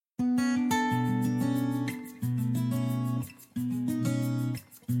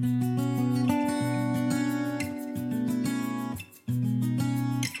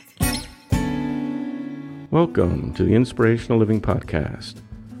Welcome to the Inspirational Living Podcast,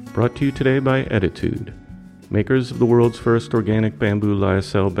 brought to you today by Ettitude, makers of the world's first organic bamboo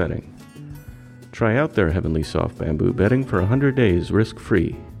lyocell bedding. Try out their Heavenly Soft bamboo bedding for 100 days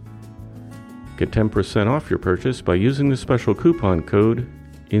risk-free. Get 10% off your purchase by using the special coupon code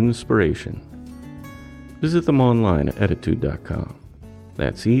INSPIRATION. Visit them online at ettitude.com.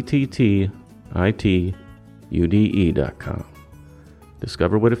 That's ETTITUDE.com.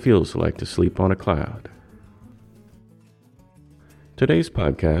 Discover what it feels like to sleep on a cloud. Today's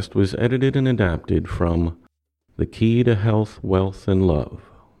podcast was edited and adapted from The Key to Health, Wealth, and Love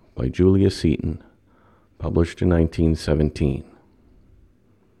by Julia Seaton, published in 1917.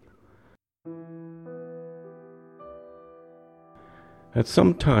 At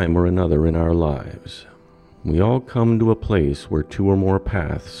some time or another in our lives, we all come to a place where two or more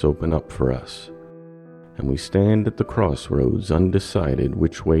paths open up for us, and we stand at the crossroads undecided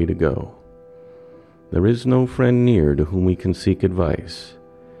which way to go. There is no friend near to whom we can seek advice.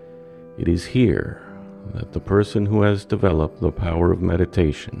 It is here that the person who has developed the power of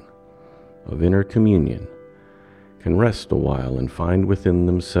meditation, of inner communion, can rest a while and find within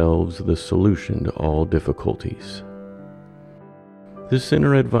themselves the solution to all difficulties. This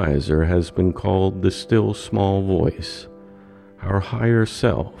inner advisor has been called the still small voice, our higher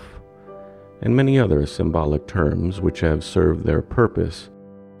self, and many other symbolic terms which have served their purpose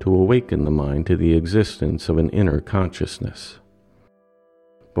to awaken the mind to the existence of an inner consciousness.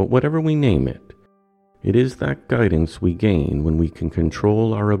 But whatever we name it, it is that guidance we gain when we can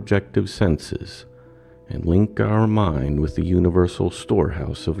control our objective senses and link our mind with the universal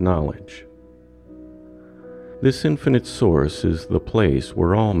storehouse of knowledge. This infinite source is the place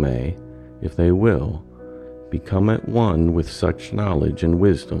where all may, if they will, become at one with such knowledge and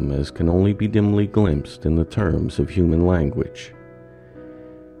wisdom as can only be dimly glimpsed in the terms of human language.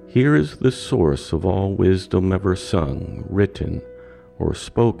 Here is the source of all wisdom ever sung, written, or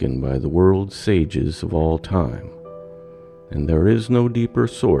spoken by the world's sages of all time, and there is no deeper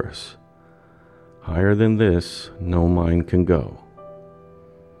source. Higher than this, no mind can go.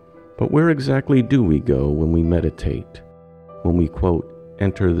 But where exactly do we go when we meditate, when we, quote,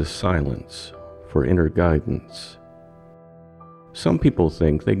 enter the silence for inner guidance? Some people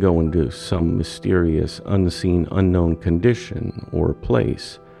think they go into some mysterious, unseen, unknown condition or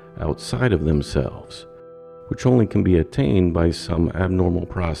place outside of themselves, which only can be attained by some abnormal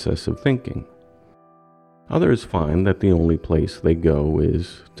process of thinking. Others find that the only place they go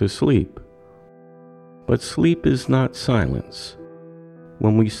is to sleep. But sleep is not silence.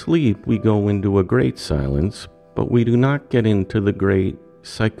 When we sleep, we go into a great silence, but we do not get into the great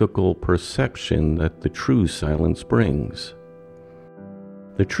psychical perception that the true silence brings.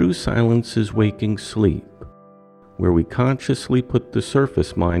 The true silence is waking sleep, where we consciously put the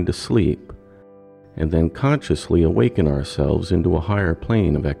surface mind to sleep, and then consciously awaken ourselves into a higher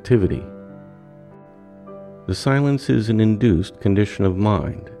plane of activity. The silence is an induced condition of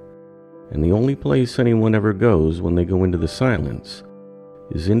mind, and the only place anyone ever goes when they go into the silence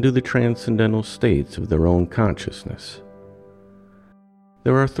is into the transcendental states of their own consciousness.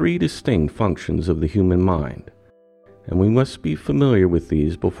 There are three distinct functions of the human mind, and we must be familiar with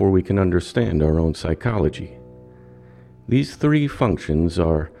these before we can understand our own psychology. These three functions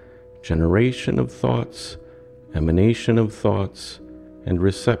are generation of thoughts, emanation of thoughts, and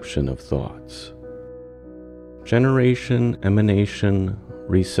reception of thoughts. Generation, emanation,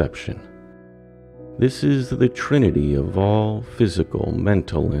 reception. This is the trinity of all physical,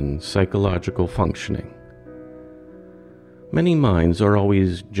 mental, and psychological functioning. Many minds are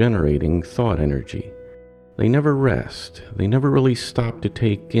always generating thought energy. They never rest. They never really stop to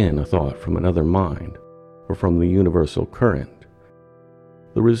take in a thought from another mind or from the universal current.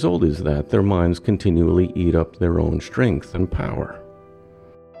 The result is that their minds continually eat up their own strength and power.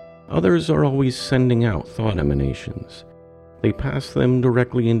 Others are always sending out thought emanations. They pass them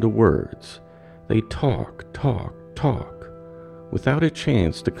directly into words. They talk, without a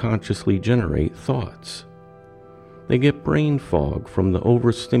chance to consciously generate thoughts. They get brain fog from the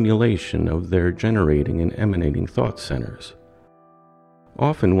overstimulation of their generating and emanating thought centers.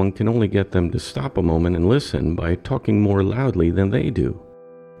 Often one can only get them to stop a moment and listen by talking more loudly than they do,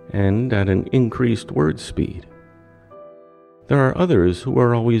 and at an increased word speed. There are others who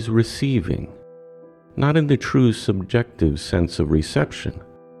are always receiving, not in the true subjective sense of reception,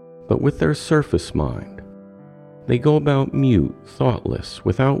 but with their surface mind. They go about mute, thoughtless,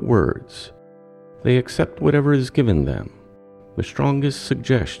 without words. They accept whatever is given them. The strongest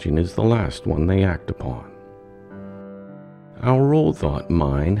suggestion is the last one they act upon. Our old thought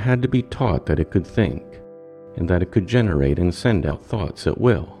mind had to be taught that it could think, and that it could generate and send out thoughts at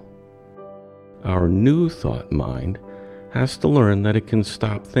will. Our new thought mind has to learn that it can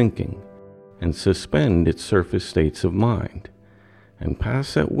stop thinking and suspend its surface states of mind and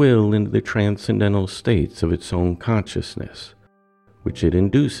pass at will into the transcendental states of its own consciousness, which it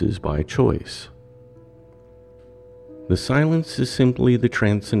induces by choice. The silence is simply the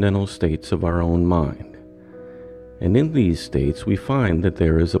transcendental states of our own mind, and in these states we find that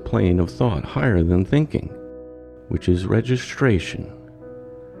there is a plane of thought higher than thinking, which is registration.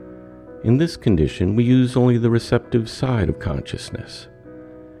 In this condition, we use only the receptive side of consciousness,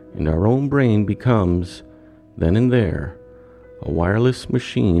 and our own brain becomes, then and there, a wireless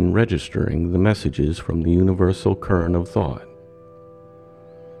machine registering the messages from the universal current of thought.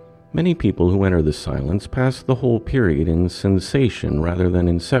 Many people who enter the silence pass the whole period in sensation rather than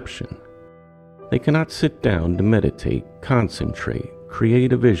inception. They cannot sit down to meditate, concentrate,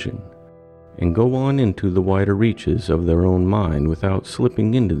 create a vision, and go on into the wider reaches of their own mind without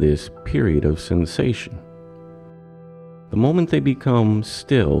slipping into this period of sensation. The moment they become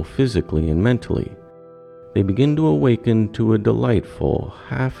still physically and mentally, they begin to awaken to a delightful,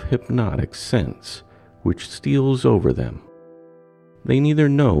 half-hypnotic sense which steals over them. They neither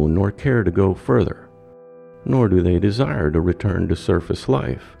know nor care to go further, nor do they desire to return to surface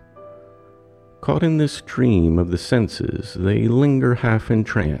life. Caught in this dream of the senses, they linger half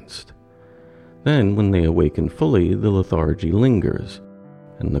entranced. Then, when they awaken fully, the lethargy lingers,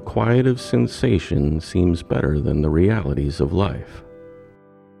 and the quiet of sensation seems better than the realities of life.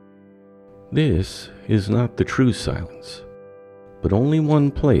 This is not the true silence, but only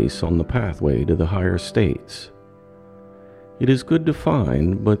one place on the pathway to the higher states. It is good to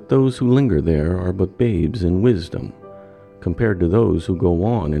find, but those who linger there are but babes in wisdom, compared to those who go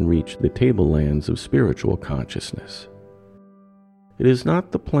on and reach the tablelands of spiritual consciousness. It is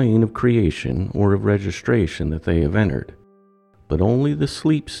not the plane of creation or of registration that they have entered, but only the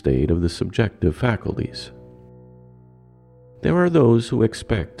sleep state of the subjective faculties. There are those who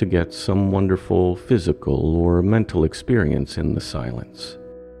expect to get some wonderful physical or mental experience in the silence.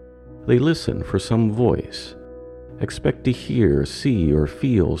 They listen for some voice, expect to hear, see, or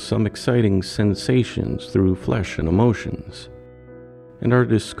feel some exciting sensations through flesh and emotions, and are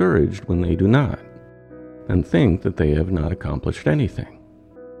discouraged when they do not, and think that they have not accomplished anything.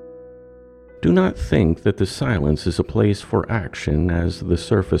 Do not think that the silence is a place for action as the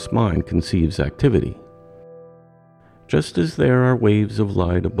surface mind conceives activity. Just as there are waves of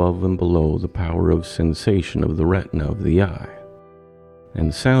light above and below the power of sensation of the retina of the eye,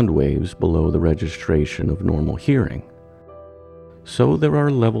 and sound waves below the registration of normal hearing, so there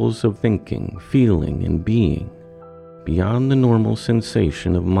are levels of thinking, feeling, and being beyond the normal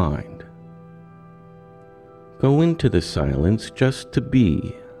sensation of mind. Go into the silence just to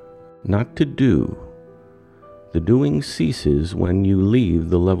be, not to do. The doing ceases when you leave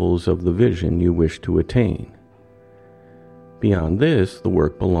the levels of the vision you wish to attain. Beyond this, the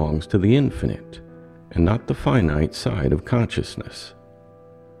work belongs to the infinite, and not the finite side of consciousness.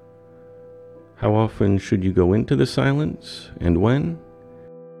 How often should you go into the silence, and when?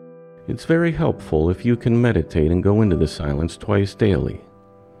 It's very helpful if you can meditate and go into the silence twice daily.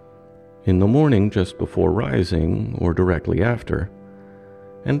 In the morning just before rising, or directly after,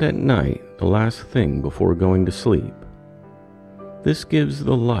 and at night, the last thing before going to sleep. This gives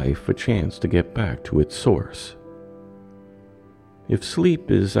the life a chance to get back to its source. If sleep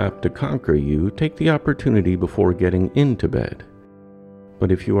is apt to conquer you, take the opportunity before getting into bed.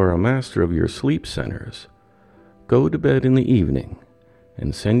 But if you are a master of your sleep centers, go to bed in the evening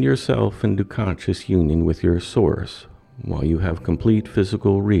and send yourself into conscious union with your source while you have complete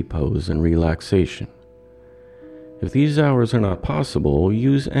physical repose and relaxation. If these hours are not possible,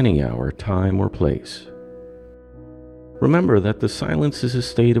 use any hour, time, or place. Remember that the silence is a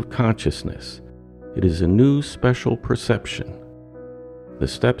state of consciousness. It is a new special perception. The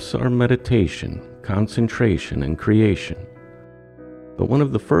steps are meditation, concentration, and creation. But one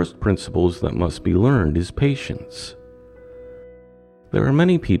of the first principles that must be learned is patience. There are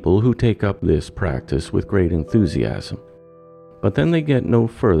many people who take up this practice with great enthusiasm, but then they get no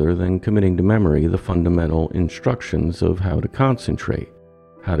further than committing to memory the fundamental instructions of how to concentrate,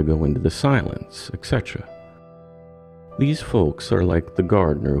 how to go into the silence, etc. These folks are like the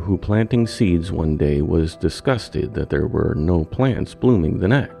gardener who, planting seeds one day, was disgusted that there were no plants blooming the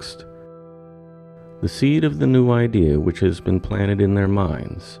next. The seed of the new idea which has been planted in their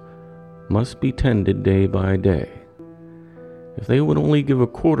minds must be tended day by day. If they would only give a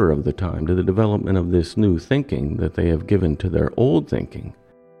quarter of the time to the development of this new thinking that they have given to their old thinking,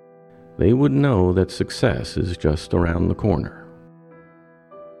 they would know that success is just around the corner.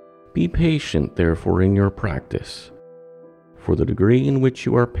 Be patient, therefore, in your practice. For the degree in which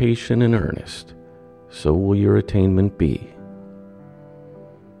you are patient and earnest, so will your attainment be.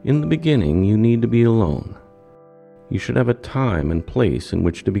 In the beginning, you need to be alone. You should have a time and place in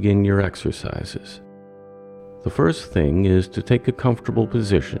which to begin your exercises. The first thing is to take a comfortable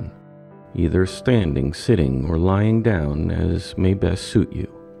position, either standing, sitting, or lying down as may best suit you.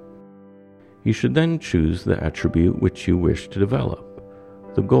 You should then choose the attribute which you wish to develop,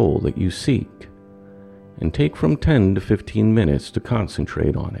 the goal that you seek, and take from 10 to 15 minutes to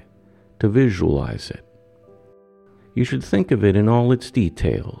concentrate on it, to visualize it. You should think of it in all its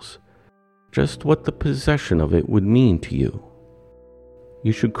details, just what the possession of it would mean to you.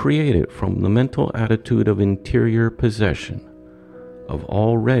 You should create it from the mental attitude of interior possession, of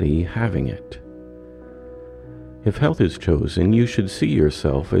already having it. If health is chosen, you should see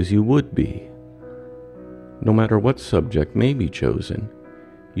yourself as you would be. No matter what subject may be chosen,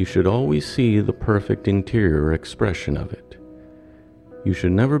 you should always see the perfect interior expression of it. You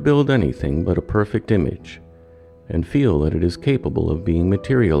should never build anything but a perfect image, and feel that it is capable of being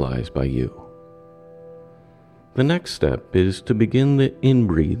materialized by you. The next step is to begin the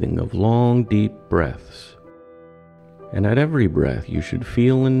inbreathing of long, deep breaths. And at every breath you should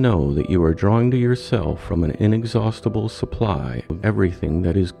feel and know that you are drawing to yourself from an inexhaustible supply of everything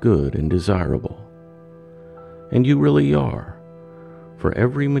that is good and desirable. And you really are, for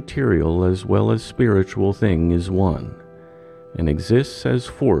every material as well as spiritual thing is one, and exists as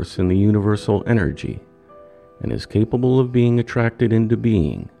force in the universal energy, and is capable of being attracted into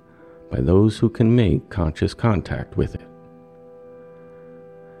being by those who can make conscious contact with it.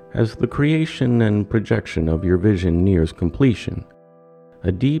 As the creation and projection of your vision nears completion,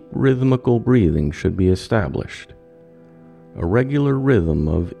 a deep rhythmical breathing should be established. A regular rhythm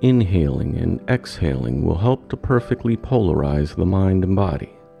of inhaling and exhaling will help to perfectly polarize the mind and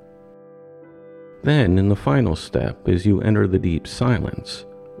body. Then, in the final step, as you enter the deep silence,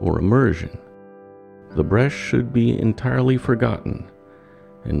 or immersion, the breath should be entirely forgotten,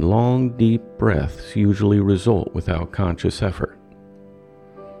 and long, deep breaths usually result without conscious effort.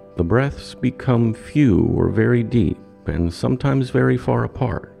 The breaths become few or very deep, and sometimes very far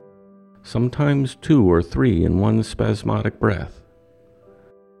apart, sometimes 2 or 3 in one spasmodic breath.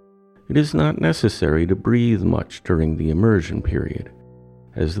 It is not necessary to breathe much during the immersion period,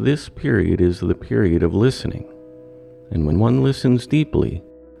 as this period is the period of listening, and when one listens deeply,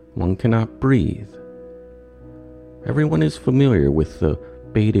 one cannot breathe. Everyone is familiar with the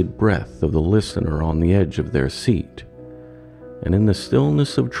bated breath of the listener on the edge of their seat, and in the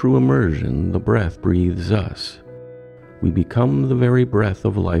stillness of true immersion, the breath breathes us. We become the very breath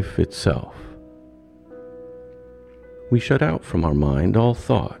of life itself. We shut out from our mind all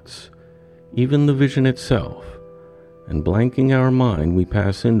thoughts, even the vision itself, and blanking our mind, we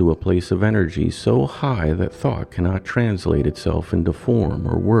pass into a place of energy so high that thought cannot translate itself into form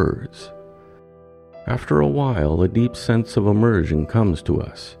or words. After a while, a deep sense of immersion comes to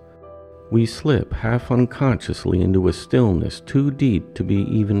us. We slip half unconsciously into a stillness too deep to be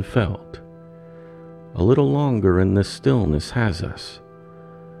even felt. A little longer and the stillness has us.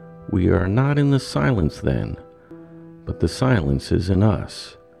 We are not in the silence then, but the silence is in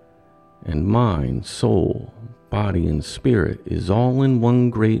us, and mind, soul, body, and spirit is all in one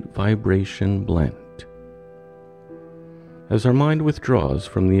great vibration blent. As our mind withdraws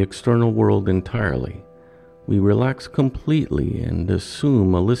from the external world entirely, we relax completely and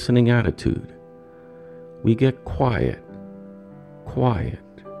assume a listening attitude. We get quiet,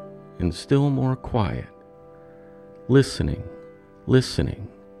 and still more quiet. Listening.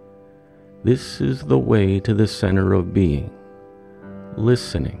 This is the way to the center of being.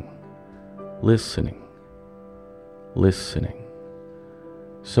 Listening.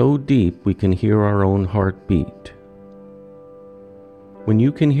 So deep we can hear our own heart beat. When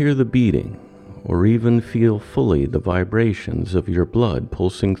you can hear the beating, or even feel fully the vibrations of your blood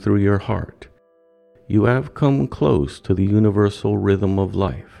pulsing through your heart, you have come close to the universal rhythm of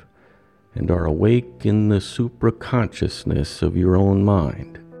life, and are awake in the supra-consciousness of your own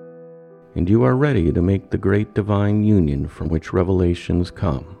mind, and you are ready to make the great divine union from which revelations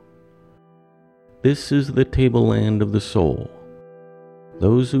come. This is the tableland of the soul.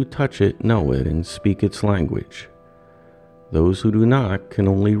 Those who touch it know it and speak its language. Those who do not can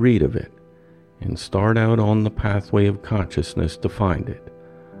only read of it, and start out on the pathway of consciousness to find it,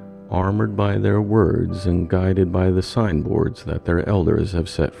 armored by their words and guided by the signboards that their elders have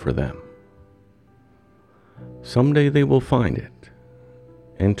set for them. Someday they will find it,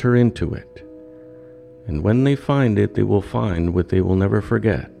 enter into it, and when they find it, they will find what they will never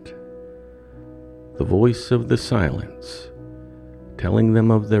forget: the voice of the silence, telling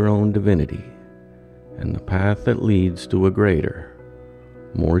them of their own divinity, and the path that leads to a greater,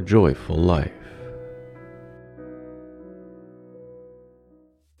 more joyful life.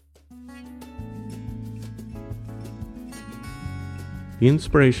 The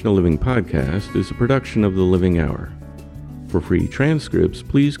Inspirational Living Podcast is a production of The Living Hour. For free transcripts,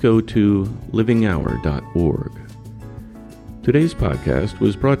 please go to livinghour.org. Today's podcast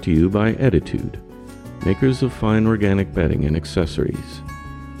was brought to you by Ettitude, makers of fine organic bedding and accessories.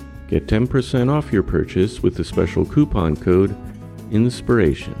 Get 10% off your purchase with the special coupon code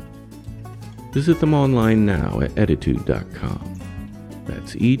INSPIRATION. Visit them online now at ettitude.com.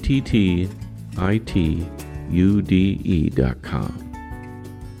 That's ETTITUDE.com.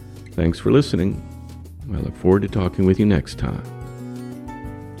 Thanks for listening. I look forward to talking with you next time.